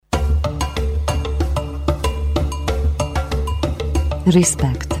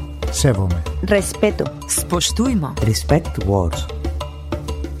Respect. Σέβομαι. Respeto. Spoštujmo. Respect words.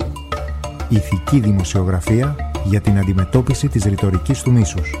 Ηθική δημοσιογραφία για την αντιμετώπιση της ρητορικής του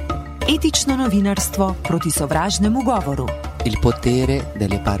μίσους. Etično novinarstvo proti sovražnemu govoru. Il potere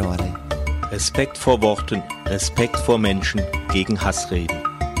delle parole. Respekt vor Worten, Respekt vor Menschen gegen Hassreden.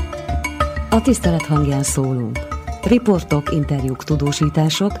 A tisztelet hangján szólunk. Riportok, interjúk,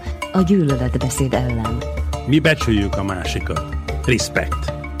 tudósítások a gyűlöletbeszéd ellen. Mi becsüljük a másikat.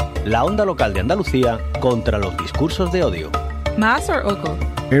 Respect. La onda local de Andalucía contra los discursos de odio. Más or ogle?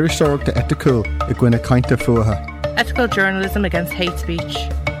 Iristorg de ethical y gwna cainte fuaha. Ethical journalism against hate speech.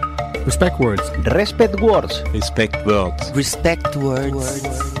 Respect words. Respect words. Respect words. Respect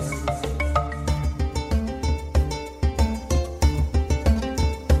words.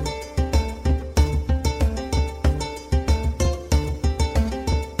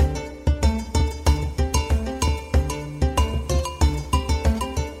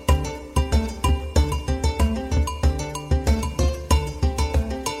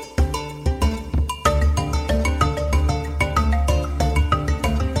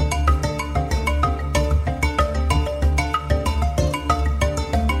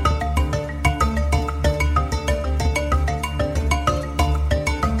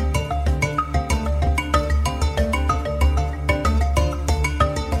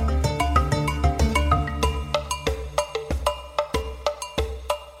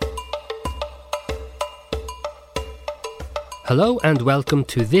 Hello and welcome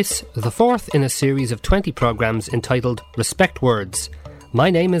to this, the fourth in a series of 20 programmes entitled Respect Words. My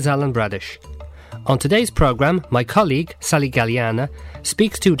name is Alan Braddish. On today's programme, my colleague, Sally Galiana,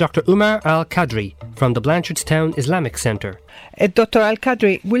 speaks to Dr. Umar Al-Qadri from the Blanchardstown Islamic Centre. Dr.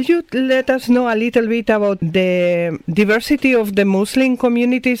 Al-Qadri, will you let us know a little bit about the diversity of the Muslim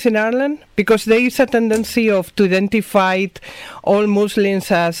communities in Ireland? Because there is a tendency to identify all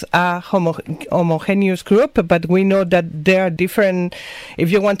Muslims as a homogeneous group, but we know that there are different,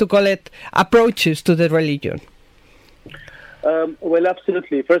 if you want to call it, approaches to the religion. Well,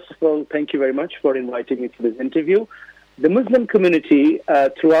 absolutely. First of all, thank you very much for inviting me to this interview. The Muslim community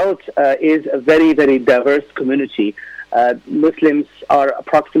throughout is a very, very diverse community. Muslims are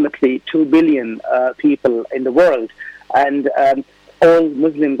approximately 2 billion people in the world, and all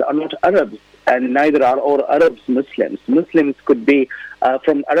Muslims are not Arabs, and neither are all Arabs Muslims. Muslims could be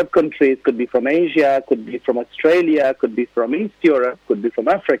from Arab countries, could be from Asia, could be from Australia, could be from East Europe, could be from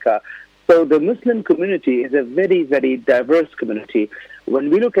Africa. So the Muslim community is a very, very diverse community. When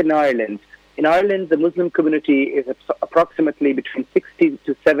we look in Ireland, the Muslim community is approximately between 60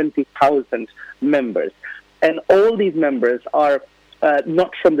 to 70,000 members. And all these members are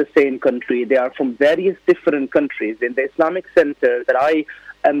not from the same country. They are from various different countries. In the Islamic Center that I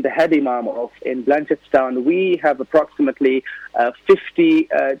am the head imam of in Blanchardstown, we have approximately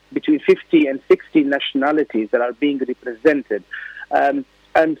between 50 and 60 nationalities that are being represented.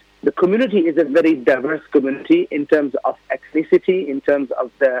 And the community is a very diverse community in terms of ethnicity, in terms of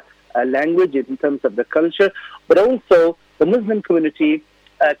the language, in terms of the culture, but also the Muslim community,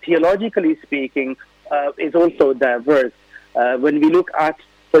 theologically speaking, is also diverse. When we look at,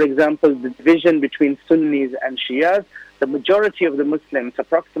 for example, the division between Sunnis and Shias, the majority of the Muslims,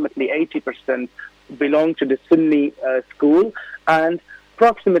 approximately 80%, belong to the Sunni school, and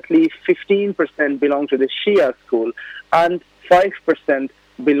approximately 15% belong to the Shia school, and 5%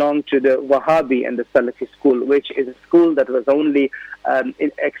 belong to the Wahhabi and the Salafi school, which is a school that was only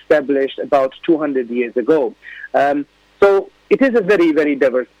established about 200 years ago. So it is a very, very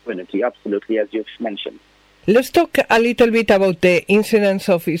diverse community, absolutely, as you've mentioned. Let's talk a little bit about the incidence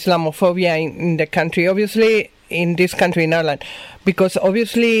of Islamophobia in the country, obviously in this country, in Ireland, because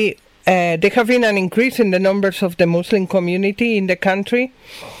obviously there have been an increase in the numbers of the Muslim community in the country,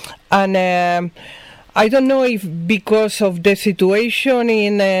 and I don't know if because of the situation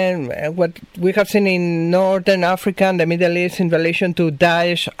in what we have seen in Northern Africa and the Middle East in relation to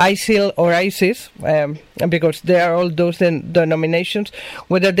Daesh, ISIL or ISIS, because there are all those denominations,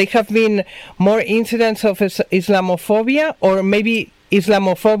 whether they have been more incidents of Islamophobia or maybe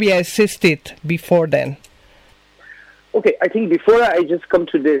Islamophobia existed before then. Okay, I think before I just come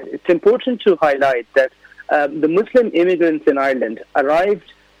to this, it's important to highlight that the Muslim immigrants in Ireland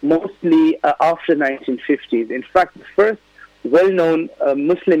arrived mostly after 1950s. In fact, the first well-known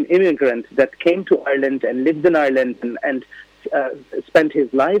Muslim immigrant that came to Ireland and lived in Ireland and spent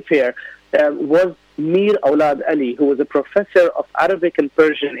his life here was Mir Aulad Ali, who was a professor of Arabic and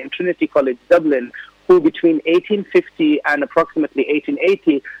Persian in Trinity College Dublin, who between 1850 and approximately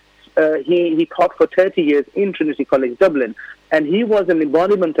 1880, he taught for 30 years in Trinity College Dublin. And he was an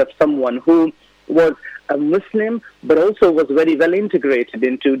embodiment of someone who was a Muslim, but also was very well integrated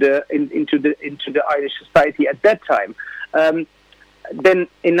into the Irish society at that time. Then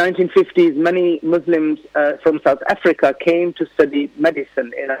in 1950s, many Muslims from South Africa came to study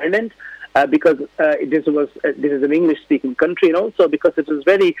medicine in Ireland because this is an English-speaking country, and also because it was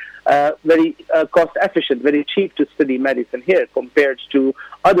very cost-efficient, very cheap to study medicine here compared to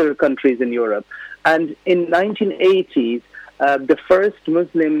other countries in Europe. And in 1980s, the first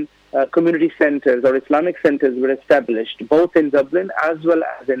Muslim community centres or Islamic centres were established, both in Dublin as well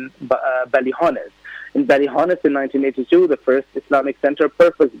as in Ballyhonus. In Ballyhonus in 1982, the first Islamic centre,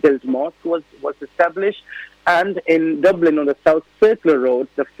 purpose-built mosque, was established. And in Dublin on the South Circular Road,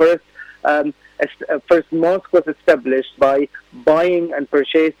 the first mosque was established by buying and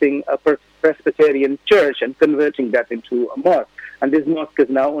purchasing a Presbyterian church and converting that into a mosque. And this mosque is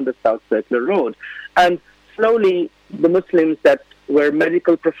now on the South Circular Road. And slowly, the Muslims that were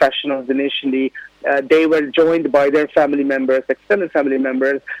medical professionals initially, they were joined by their family members, extended family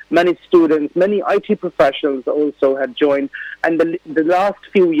members, many students, many IT professionals also had joined. And the last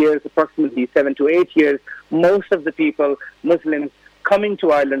few years, approximately 7 to 8 years, most of the people, Muslims, coming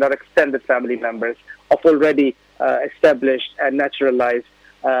to Ireland are extended family members of already established and naturalized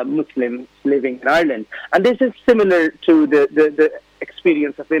Muslims living in Ireland. And this is similar to the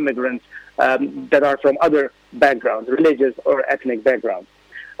experience of immigrants that are from other backgrounds, religious or ethnic backgrounds.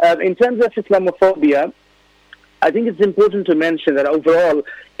 In terms of Islamophobia, I think it's important to mention that overall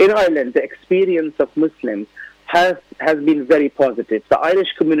in Ireland, the experience of Muslims has been very positive. The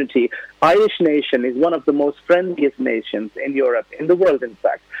Irish community, Irish nation, is one of the most friendliest nations in Europe, in the world, in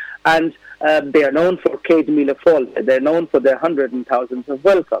fact. And they are known for Céad Míle Fáilte. They're known for their hundreds and thousands of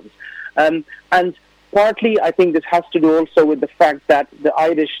welcomes. And partly, I think this has to do also with the fact that the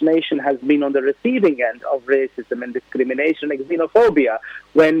Irish nation has been on the receiving end of racism and discrimination and xenophobia,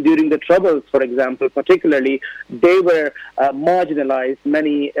 when during the Troubles, for example, particularly, they were marginalized.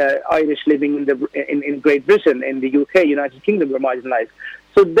 Many Irish living in Great Britain, in the UK, United Kingdom, were marginalized.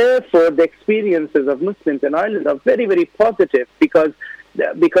 So therefore, the experiences of Muslims in Ireland are very, very positive because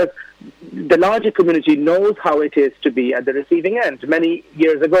the larger community knows how it is to be at the receiving end. Many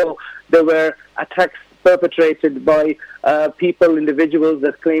years ago, there were attacks perpetrated by individuals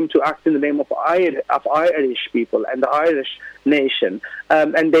that claim to act in the name of Irish people and the Irish nation,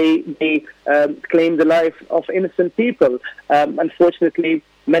 and they claim the life of innocent people. Unfortunately,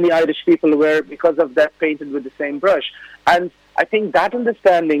 many Irish people were, because of that, painted with the same brush. And I think that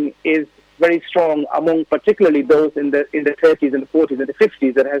understanding is very strong among particularly those in the 30s and the 40s and the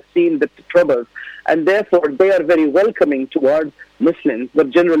 50s that have seen the Troubles, and therefore they are very welcoming towards Muslims, but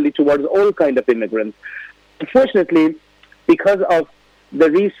generally towards all kind of immigrants. Unfortunately, because of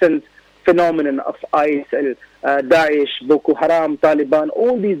the recent phenomenon of ISIL, Daesh, Boko Haram, Taliban,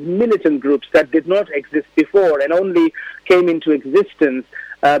 all these militant groups that did not exist before and only came into existence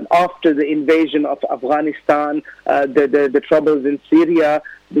after the invasion of Afghanistan, the troubles in Syria,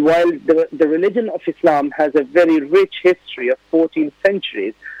 while the religion of Islam has a very rich history of 14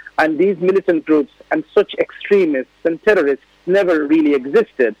 centuries, and these militant groups and such extremists and terrorists never really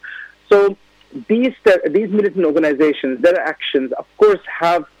existed. So these militant organizations, their actions, of course,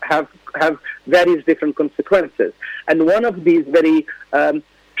 have various different consequences. And one of these very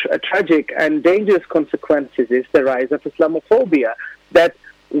tragic and dangerous consequences is the rise of Islamophobia, that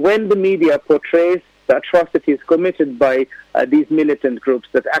when the media portrays the atrocities committed by these militant groups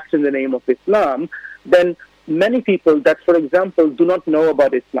that act in the name of Islam, then many people that, for example, do not know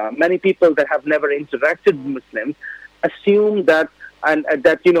about Islam, many people that have never interacted with Muslims, assume that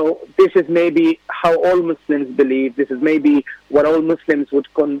this is maybe how all Muslims believe, this is maybe what all Muslims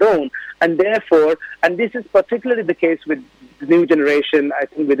would condone, and therefore, and this is particularly the case with the new generation, I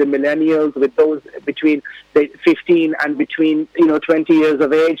think with the millennials, with those between 15 and between 20 years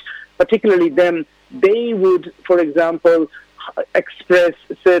of age, particularly them, they would, for example, express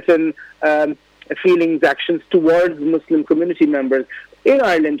certain feelings, actions towards Muslim community members. In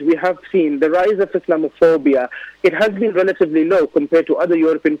Ireland, we have seen the rise of Islamophobia. It has been relatively low compared to other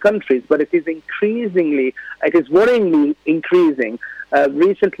European countries, but it is worryingly increasing.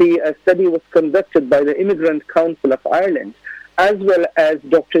 Recently, a study was conducted by the Immigrant Council of Ireland, as well as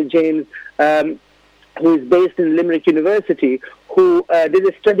Dr. James, who is based in Limerick University, who did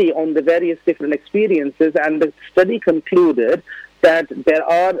a study on the various different experiences, and the study concluded that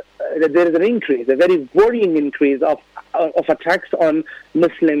there is an increase, a very worrying increase of attacks on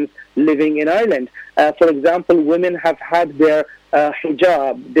Muslims living in Ireland. For example, women have had their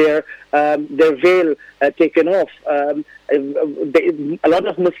hijab, their veil taken off. A lot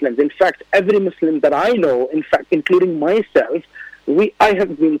of Muslims, in fact, every Muslim that I know, in fact, including myself, I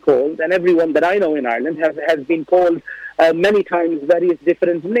have been called, and everyone that I know in Ireland has been called many times various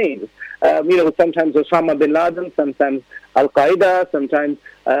different names. Sometimes Osama bin Laden, sometimes Al-Qaeda, sometimes,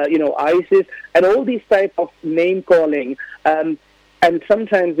 ISIS, and all these type of name calling. And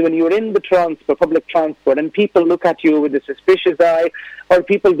sometimes when you're in the public transport, and people look at you with a suspicious eye, or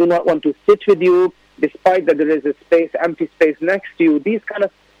people do not want to sit with you, despite that there is a empty space next to you, these kind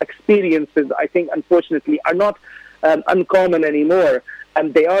of experiences, I think, unfortunately, are not uncommon anymore,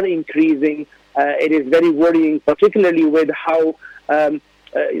 and they are increasing. It is very worrying, particularly with how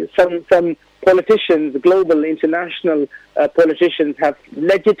some politicians, global, international politicians, have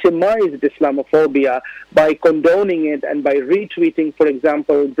legitimized Islamophobia by condoning it and by retweeting, for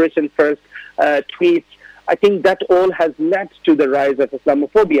example, Britain First tweets. I think that all has led to the rise of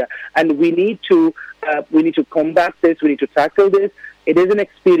Islamophobia, and we need to combat this. We need to tackle this. It is an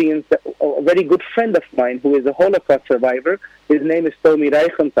experience that a very good friend of mine, who is a Holocaust survivor, his name is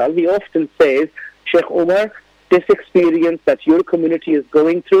Dreyeckland, he often says, Sheikh Umar, this experience that your community is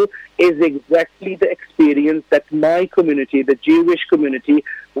going through is exactly the experience that my community, the Jewish community,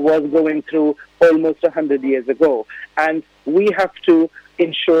 was going through almost 100 years ago. And we have to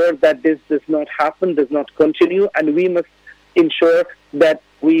ensure that this does not happen, does not continue, and we must ensure that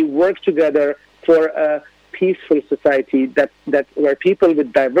we work together for a peaceful society that where people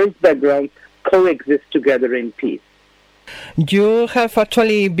with diverse backgrounds coexist together in peace. You have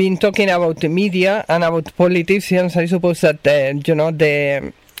actually been talking about the media and about politicians. I suppose that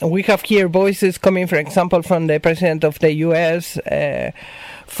we have here voices coming, for example, from the president of the U.S.,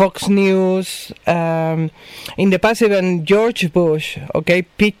 Fox News, in the past even George Bush. Okay,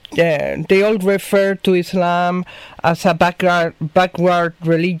 they all refer to Islam as a backward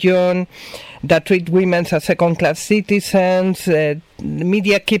religion that treat women as second-class citizens. The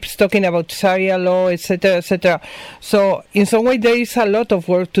media keeps talking about Sharia law, etc., etc. So, in some way, there is a lot of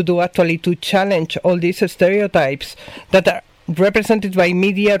work to do actually to challenge all these stereotypes that are represented by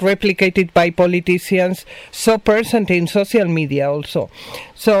media, replicated by politicians, so present in social media also.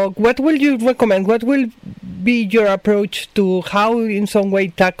 So what will you recommend? What will be your approach to how in some way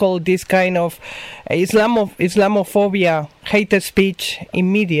tackle this kind of Islamophobia, hate speech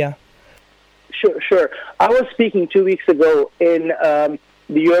in media? Sure. I was speaking 2 weeks ago in the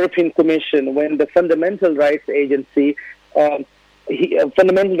European Commission when the Fundamental Rights Agency, which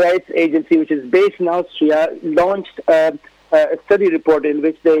is based in Austria, launched a study report in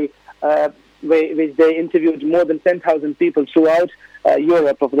which they interviewed more than 10,000 people throughout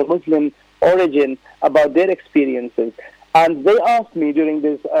Europe of the Muslim origin about their experiences. And they asked me during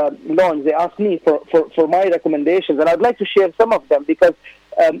this launch, they asked me for my recommendations, and I'd like to share some of them because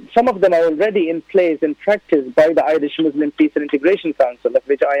some of them are already in place and practiced by the Irish Muslim Peace and Integration Council, of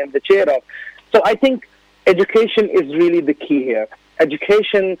which I am the chair of. So I think education is really the key here.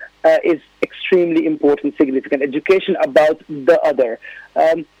 Education is extremely important, significant. Education about the other.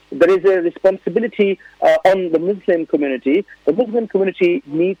 There is a responsibility on the Muslim community. The Muslim community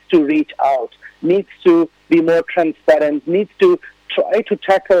needs to reach out, needs to be more transparent, needs to try to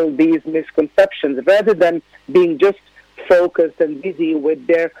tackle these misconceptions rather than being just focused and busy with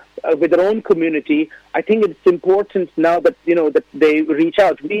their own community. I think it's important now that that they reach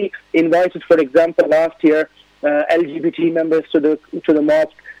out. We invited, for example, last year LGBT members to the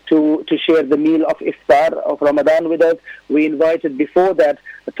mosque to share the meal of iftar of Ramadan with us. We invited before that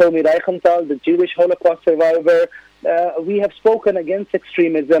Dreyeckland, the Jewish Holocaust survivor. We have spoken against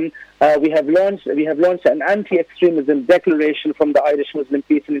extremism. We have launched an anti-extremism declaration from the Irish Muslim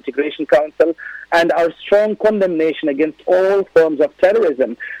Peace and Integration Council, and our strong condemnation against all forms of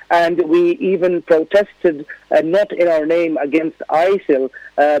terrorism. And we even protested, not in our name, against ISIL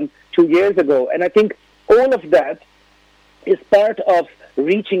 2 years ago. And I think all of that is part of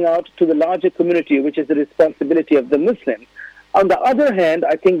reaching out to the larger community, which is the responsibility of the Muslims. On the other hand,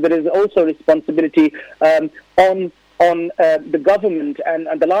 I think there is also responsibility on the government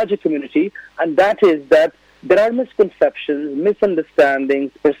and the larger community, and that is that there are misconceptions,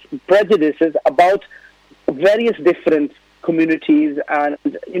 misunderstandings, prejudices about various different communities, and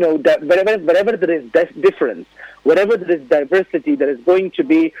that wherever there is difference, wherever there is diversity, there is going to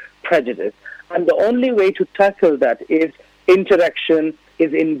be prejudice. And the only way to tackle that is interaction,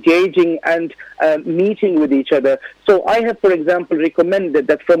 is engaging and meeting with each other. So I have, for example, recommended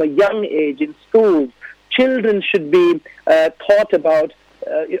that from a young age in schools, children should be taught about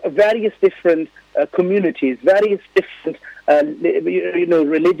various different communities, various different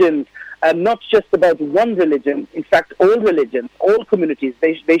religions, not just about one religion. In fact, all religions, all communities,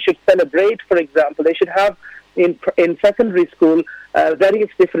 they should celebrate, for example, they should have in secondary school various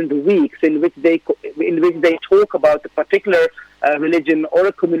different weeks in which they talk about a particular religion or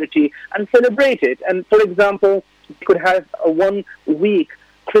a community and celebrate it. And for example, you could have a 1 week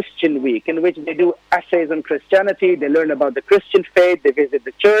Christian week in which they do essays on Christianity, they learn about the Christian faith, they visit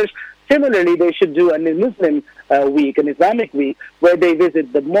the church. Similarly, they should do a Muslim week, an Islamic week, where they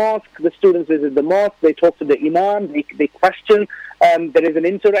visit the mosque, the students visit the mosque, they talk to the imam, they question, there is an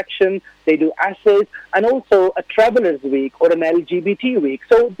interaction, they do essays, and also a travelers week or an LGBT week.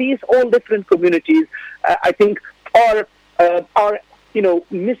 So these all different communities, I think, are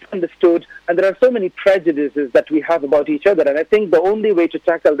misunderstood, and there are so many prejudices that we have about each other. And I think the only way to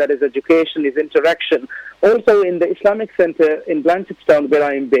tackle that is education, is interaction. Also, in the Islamic Center in Blanchardstown, where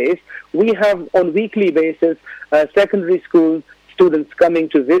I am based, we have on weekly basis secondary school students coming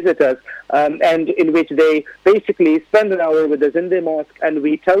to visit us, and in which they basically spend an hour with us in the mosque, and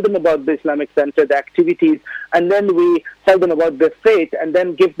we tell them about the Islamic Center, the activities, and then we tell them about their faith, and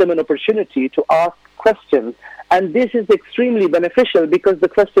then give them an opportunity to ask questions. And this is extremely beneficial because the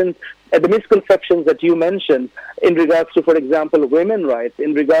questions, the misconceptions that you mentioned in regards to, for example, women's rights,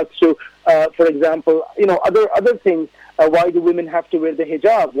 in regards to, for example, other things, why do women have to wear the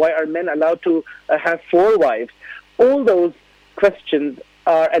hijab? Why are men allowed to have 4 wives? All those questions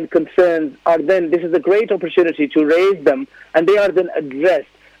and concerns are then, this is a great opportunity to raise them, and they are then addressed.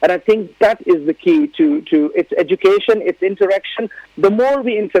 And I think that is the key to its education, its interaction. The more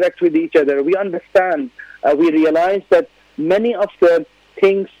we interact with each other, we understand, we realize that many of the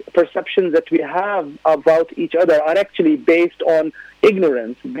things, perceptions that we have about each other are actually based on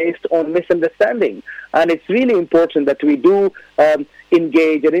ignorance, based on misunderstanding. And it's really important that we do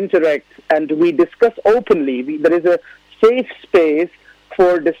engage and interact, and we discuss openly. There is a safe space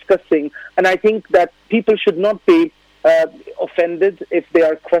for discussing, and I think that people should not be offended if they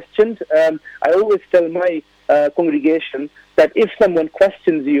are questioned. I always tell my congregation that if someone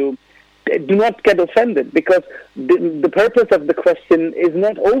questions you, do not get offended, because the purpose of the question is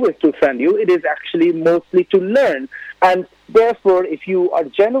not always to offend you. It is actually mostly to learn. And therefore, if you are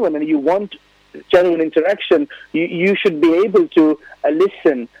genuine and you want genuine interaction, you should be able to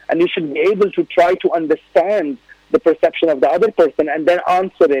listen, and you should be able to try to understand the perception of the other person, and then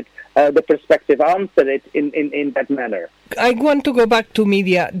answer it, the perspective, answer it in that manner. I want to go back to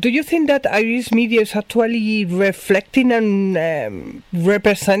media. Do you think that Irish media is actually reflecting and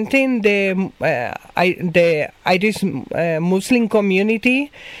representing the Irish Muslim community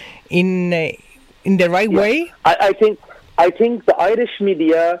in the right way? I think the Irish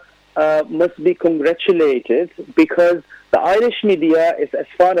media must be congratulated, because the Irish media is, as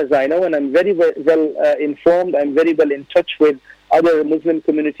far as I know, and I'm very well informed, I'm very well in touch with other Muslim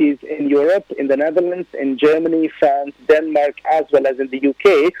communities in Europe, in the Netherlands, in Germany, France, Denmark, as well as in the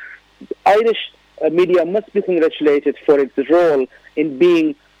UK. Irish media must be congratulated for its role in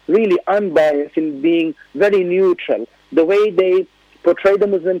being really unbiased, in being very neutral. The way they portray the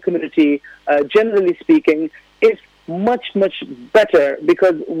Muslim community, generally speaking, is much, much better,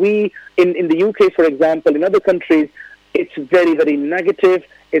 because we, in the UK, for example, in other countries, it's very, very negative,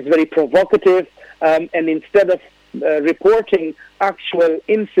 it's very provocative, and instead of reporting actual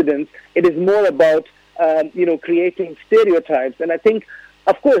incidents, it is more about, creating stereotypes. And I think,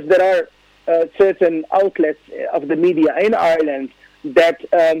 of course, there are certain outlets of the media in Ireland that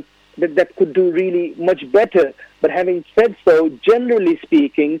could do really much better. But having said so, generally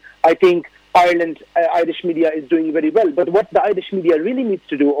speaking, I think Irish media is doing very well. But what the Irish media really needs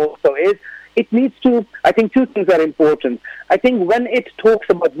to do also is, it needs to, I think 2 things are important. I think when it talks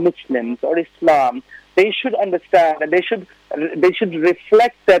about Muslims or Islam, they should understand, and they should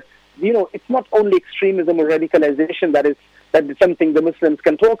reflect that, it's not only extremism or radicalization that is something the Muslims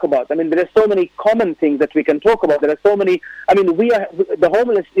can talk about. I mean, there are so many common things that we can talk about. There are so many. I mean, we are the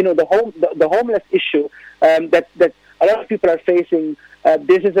homeless. The homeless issue that a lot of people are facing.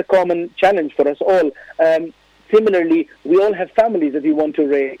 This is a common challenge for us all. Similarly, we all have families that we want to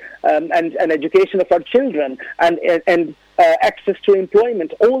raise, and education of our children, and access to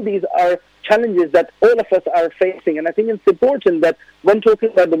employment. All these are challenges that all of us are facing, and I think it's important that when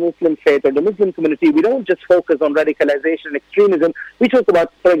talking about the Muslim faith or the Muslim community, we don't just focus on radicalization and extremism. We talk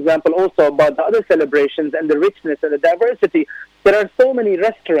about, for example, also about the other celebrations and the richness and the diversity. There are so many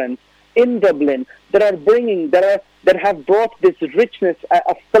restaurants in Dublin that have brought this richness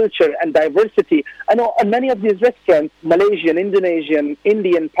of culture and diversity. I know many of these restaurants, Malaysian, Indonesian,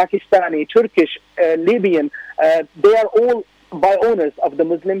 Indian, Pakistani, Turkish, Libyan, they are all by owners of the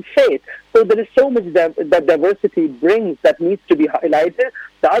Muslim faith. So there is so much that diversity brings that needs to be highlighted.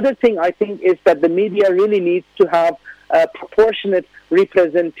 The other thing I think is that the media really needs to have proportionate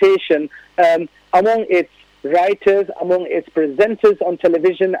representation among its writers, among its presenters on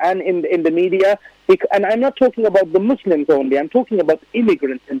television and in the media. And I'm not talking about the Muslims only. I'm talking about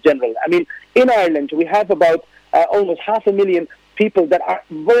immigrants in general. I mean, in Ireland, we have about almost 500,000 people that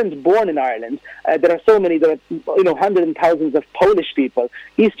weren't born in Ireland. There are so many, hundreds and thousands of Polish people,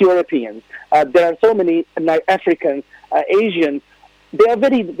 East Europeans. There are so many Africans, Asians. There are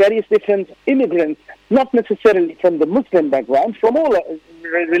various different immigrants, not necessarily from the Muslim background, from all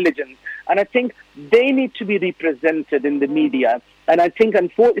religions. And I think they need to be represented in the media. And I think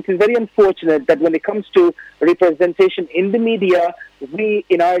it is very unfortunate that when it comes to representation in the media, we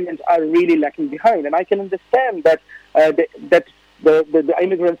in Ireland are really lacking behind. And I can understand that the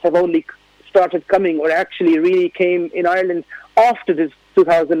immigrants have only started coming, or actually really came in Ireland after this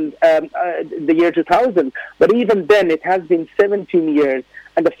the year 2000. But even then, it has been 17 years,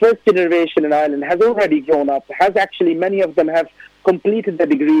 and the first generation in Ireland has already grown up. Many of them have completed their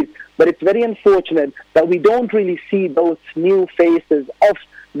degrees, but it's very unfortunate that we don't really see those new faces of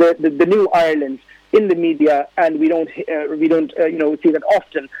the new Ireland in the media, and we don't see that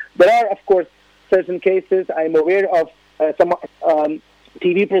often. There are, of course, certain cases. I'm aware of some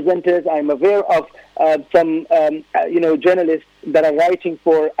TV presenters. I'm aware of some journalists that are writing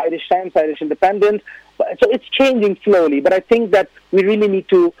for Irish Times, Irish Independent. So it's changing slowly, but I think that we really need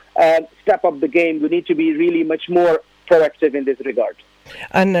to step up the game. We need to be really much more proactive in this regard.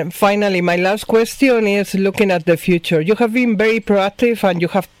 And finally, my last question is looking at the future. You have been very proactive, and you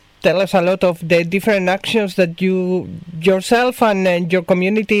have tell us a lot of the different actions that you yourself and your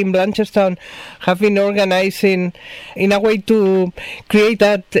community in Blanchardstown have been organizing in a way to create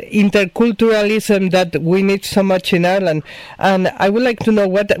that interculturalism that we need so much in Ireland. And I would like to know,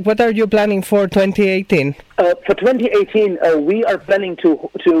 what are you planning for 2018? For 2018, we are planning to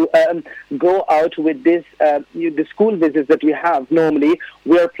go out with the school visits that we have normally.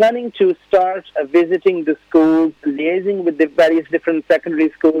 We are planning to start visiting the schools, liaising with the various different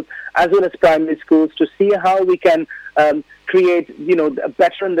secondary schools as well as primary schools to see how we can create, a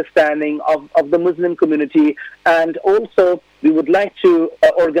better understanding of the Muslim community. And also, we would like to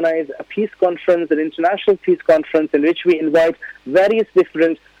organize a peace conference, an international peace conference, in which we invite various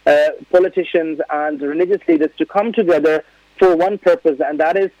different politicians and religious leaders to come together for one purpose, and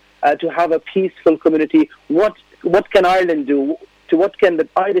that is to have a peaceful community. What can Ireland do? What can the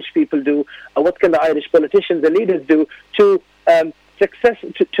Irish people do? What can the Irish politicians and leaders do to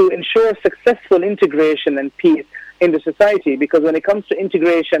ensure successful integration and peace in the society? Because when it comes to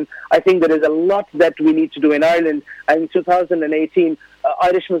integration, I think there is a lot that we need to do in Ireland. And in 2018,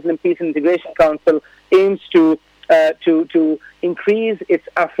 Irish Muslim Peace and Integration Council aims to increase its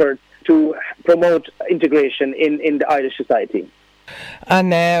efforts to promote integration in the Irish society.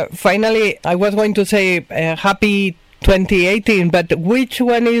 And finally, I was going to say happy 2018, but which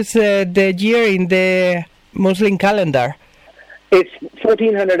one is the year in the Muslim calendar? It's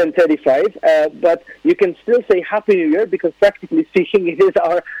 1435, but you can still say Happy New Year, because practically speaking, it is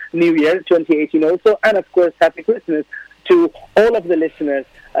our New Year, 2018 also, and of course, Happy Christmas to all of the listeners.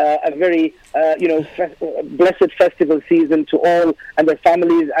 A very, blessed festival season to all and their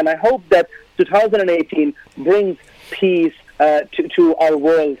families, and I hope that 2018 brings peace to our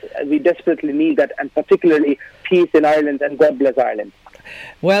world. We desperately need that, and particularly peace in Ireland, and God bless Ireland.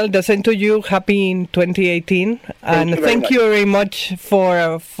 Well, the same to you. Happy 2018, and thank you very much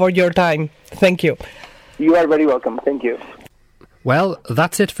for your time. Thank you. You are very welcome. Thank you. Well,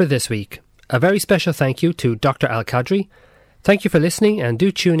 that's it for this week. A very special thank you to Dr. Al-Qadri. Thank you for listening, and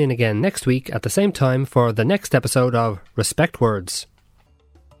do tune in again next week at the same time for the next episode of Respect Words.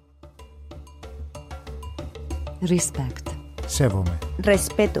 Respect. Σέβομαι.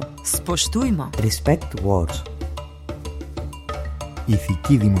 Respeto. Spoštujmo. Respect words.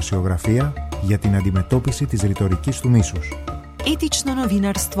 Ηθική δημοσιογραφία για την αντιμετώπιση της ρητορικής του μίσους. Etično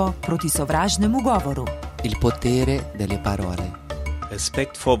novinarstvo proti sovražnemu govoru. Il potere delle parole.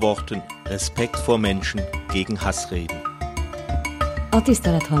 Respekt vor Worten, Respekt vor Menschen gegen Hassreden. A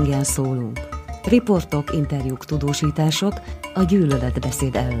tisztelet hangján szólunk. Riportok, interjúk, tudósítások a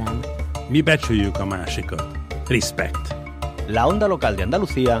gyűlöletbeszéd ellen. Mi becsüljük a másikat. Respect. La onda local de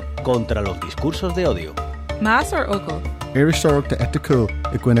Andalucía contra los discursos de odio. Más or Ogle? Irish Dr. Ethical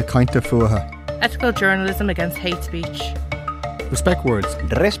Iguana Kainta Fuha. Ethical journalism against hate speech. Respect words.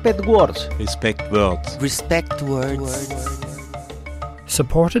 Respect words. Respect words. Respect words.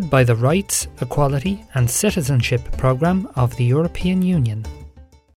 Supported by the Rights, Equality and Citizenship Programme of the European Union.